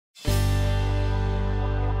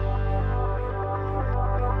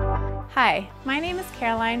Hi, my name is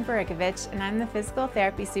Caroline Barikovich and I'm the Physical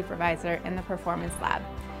Therapy Supervisor in the Performance Lab.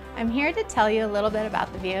 I'm here to tell you a little bit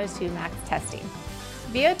about the VO2 Max testing.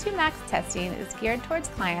 VO2 Max testing is geared towards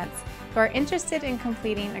clients who are interested in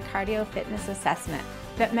completing a cardio fitness assessment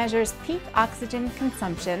that measures peak oxygen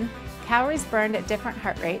consumption, calories burned at different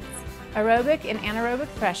heart rates, aerobic and anaerobic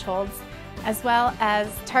thresholds, as well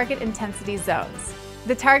as target intensity zones.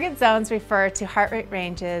 The target zones refer to heart rate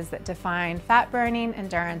ranges that define fat burning,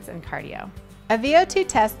 endurance, and cardio. A VO2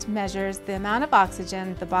 test measures the amount of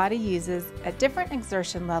oxygen the body uses at different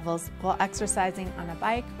exertion levels while exercising on a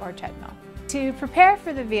bike or treadmill. To prepare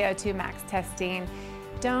for the VO2 Max testing,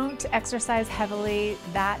 don't exercise heavily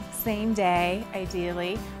that same day,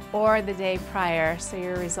 ideally, or the day prior so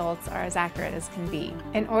your results are as accurate as can be.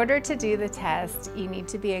 In order to do the test, you need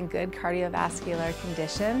to be in good cardiovascular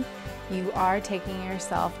condition. You are taking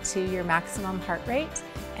yourself to your maximum heart rate,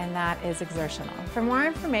 and that is exertional. For more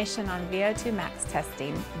information on VO2 Max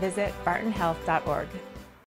testing, visit bartonhealth.org.